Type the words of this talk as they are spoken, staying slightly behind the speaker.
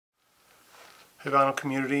Hey vinyl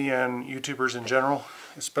community and YouTubers in general.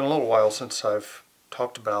 It's been a little while since I've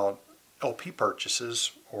talked about LP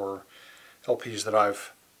purchases or LPs that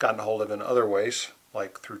I've gotten a hold of in other ways,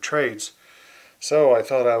 like through trades. So I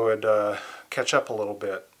thought I would catch up a little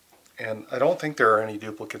bit. And I don't think there are any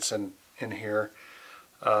duplicates in here.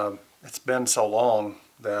 It's been so long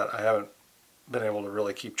that I haven't been able to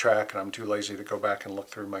really keep track, and I'm too lazy to go back and look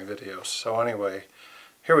through my videos. So anyway,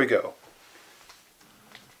 here we go.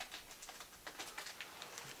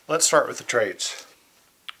 Let's start with the trades.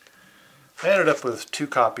 I ended up with 2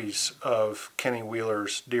 copies of Kenny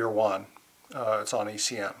Wheeler's Dear One. It's on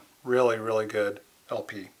ECM. Really, really good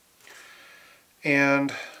LP.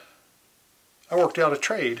 And I worked out a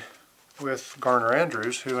trade with Garner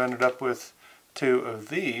Andrews, who ended up with 2 of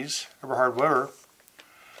these, Eberhard Weber.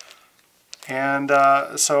 And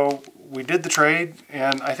so we did the trade,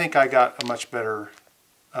 and I think I got a much better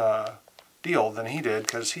deal than he did,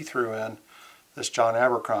 because he threw in this John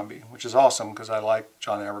Abercrombie, which is awesome because I like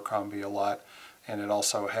John Abercrombie a lot, and it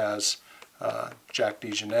also has Jack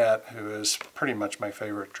DeJohnette, who is pretty much my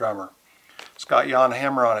favorite drummer. It's got Jan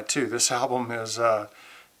Hammer on it too. This album is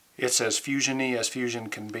it's as fusion-y as fusion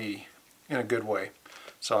can be, in a good way.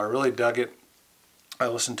 So I really dug it. I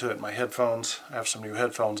listened to it in my headphones. I have some new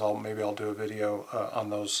headphones. Maybe I'll do a video on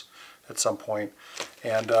those at some point.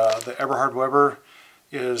 And the Eberhard Weber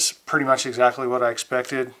is pretty much exactly what I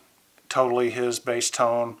expected. Totally his bass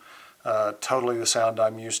tone, totally the sound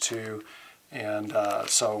I'm used to, and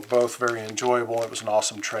so both very enjoyable. It was an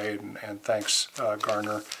awesome trade, and thanks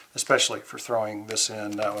Garner, especially for throwing this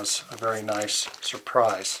in. That was a very nice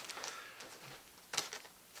surprise.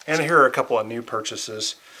 And here are a couple of new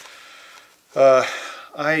purchases.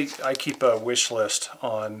 I keep a wish list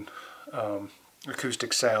on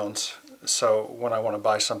Acoustic Sounds, so when I want to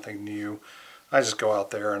buy something new, I just go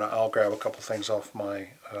out there and I'll grab a couple things off my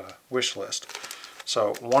wish list.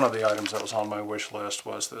 So one of the items that was on my wish list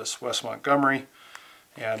was this Wes Montgomery,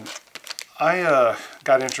 and I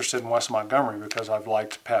got interested in Wes Montgomery because I've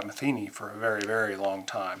liked Pat Metheny for a very, very long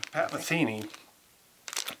time. Pat Metheny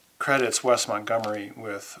credits Wes Montgomery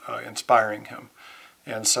with inspiring him,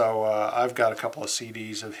 and so I've got a couple of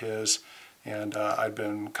CDs of his, and I've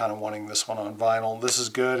been kind of wanting this one on vinyl. This is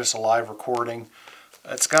good. It's a live recording.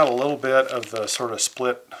 It's got a little bit of the sort of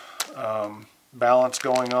split balance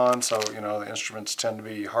going on, so you know the instruments tend to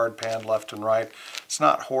be hard panned left and right. It's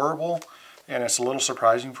not horrible, and it's a little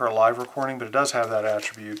surprising for a live recording, but it does have that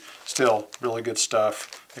attribute. Still, really good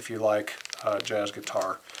stuff if you like jazz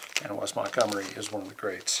guitar, and Wes Montgomery is one of the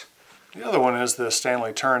greats. The other one is the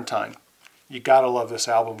Stanley Turrentine. You gotta love this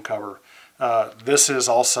album cover. This is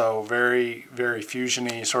also very, very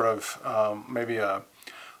fusion-y, sort of maybe a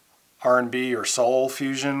R&B or soul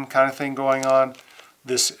fusion kind of thing going on.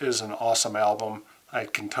 This is an awesome album. I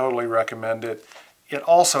can totally recommend it. It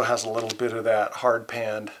also has a little bit of that hard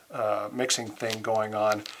panned mixing thing going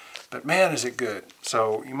on, but man is it good.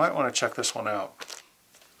 So you might want to check this one out.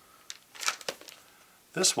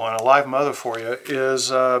 This one, a live mother for you, is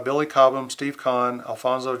Billy Cobham, Steve Kahn,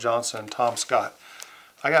 Alphonso Johnson, and Tom Scott.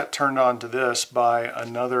 I got turned on to this by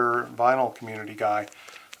another vinyl community guy,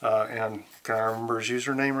 and can I remember his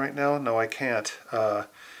username right now? No, I can't.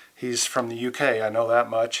 He's from the UK, I know that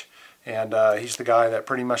much, and he's the guy that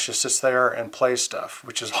pretty much just sits there and plays stuff,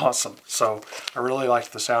 which is awesome. So I really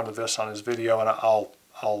liked the sound of this on his video, and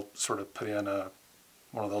I'll sort of put in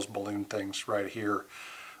one of those balloon things right here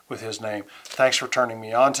with his name. Thanks for turning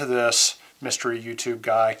me on to this mystery YouTube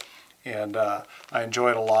guy, and I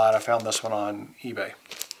enjoyed it a lot. I found this one on eBay.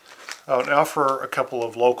 Oh, now for a couple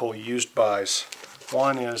of local used buys.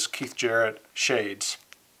 One is Keith Jarrett Shades,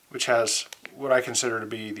 which has what I consider to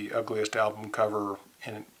be the ugliest album cover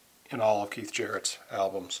in all of Keith Jarrett's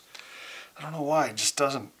albums. I don't know why, it just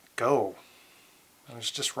doesn't go. It's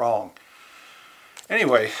just wrong.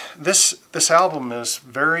 Anyway, this album is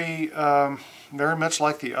very much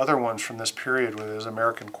like the other ones from this period with his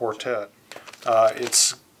American Quartet.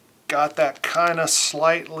 It's got that kind of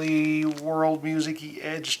slightly world music-y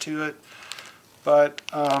edge to it, but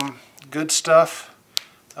good stuff.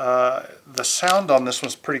 The sound on this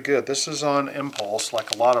one's pretty good. This is on Impulse,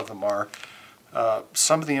 like a lot of them are.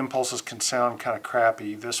 Some of the Impulses can sound kind of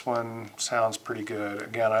crappy. This one sounds pretty good.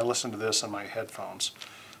 Again, I listen to this in my headphones,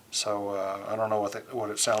 so I don't know what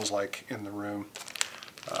it sounds like in the room.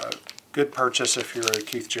 Good purchase if you're a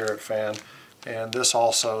Keith Jarrett fan. And this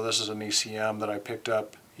is an ECM that I picked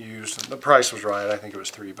up used. The price was right. I think it was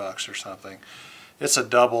 $3 or something. It's a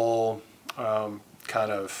double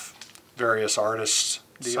kind of various artists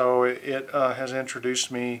deal. So it has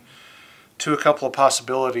introduced me to a couple of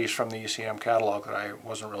possibilities from the ECM catalog that I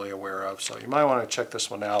wasn't really aware of. So you might want to check this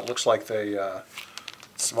one out. It looks like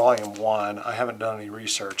it's volume 1. I haven't done any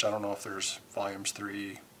research. I don't know if there's volumes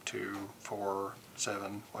 3, 2, 4,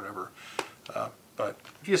 7, whatever. But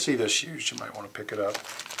if you see this used, you might want to pick it up.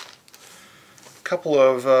 A couple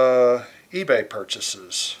of eBay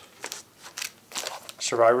purchases.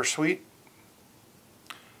 Survivor Suite.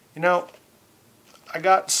 You know, I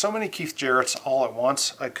got so many Keith Jarrett's all at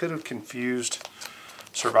once, I could have confused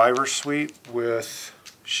Survivor Suite with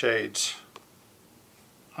Shades.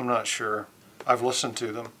 I'm not sure. I've listened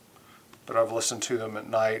to them, but I've listened to them at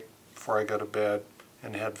night before I go to bed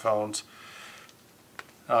in headphones.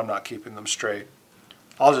 I'm not keeping them straight.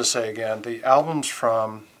 I'll just say again, the albums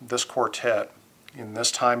from this quartet in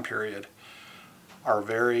this time period are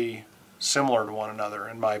very similar to one another,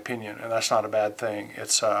 in my opinion, and that's not a bad thing.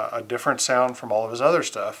 It's a different sound from all of his other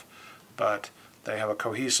stuff, but they have a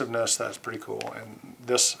cohesiveness that's pretty cool. And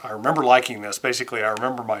this, I remember liking this. Basically, I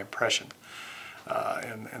remember my impression,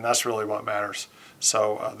 and that's really what matters.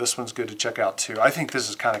 So this one's good to check out too. I think this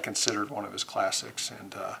is kind of considered one of his classics,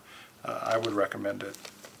 and I would recommend it.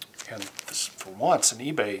 And this, for once, an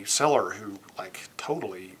eBay seller who like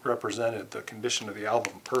totally represented the condition of the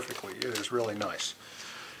album perfectly. It is really nice.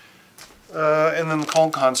 And then the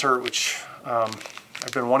Cone Concert, which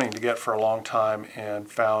I've been wanting to get for a long time, and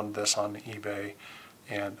found this on eBay.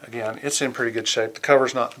 And again, it's in pretty good shape. The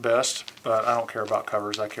cover's not the best, but I don't care about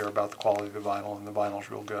covers. I care about the quality of the vinyl, and the vinyl's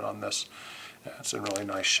real good on this. It's in really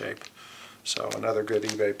nice shape. So another good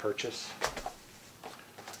eBay purchase.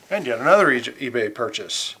 And yet another eBay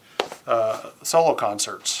purchase. Solo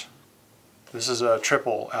Concerts. This is a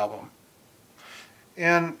triple album.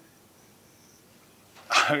 And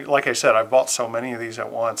like I said, I've bought so many of these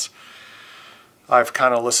at once. I've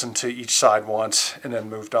kind of listened to each side once and then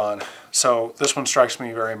moved on. So this one strikes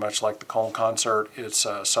me very much like the Cone Concert. It's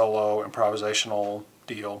a solo improvisational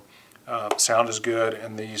deal. Sound is good,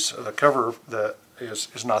 and the cover that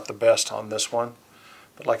is not the best on this one.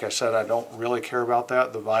 But like I said, I don't really care about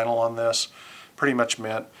that. The vinyl on this, pretty much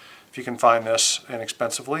mint. If you can find this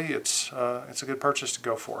inexpensively, it's a good purchase to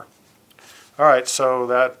go for. All right, so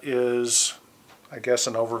that is, I guess,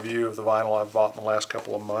 an overview of the vinyl I've bought in the last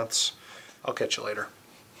couple of months. I'll catch you later.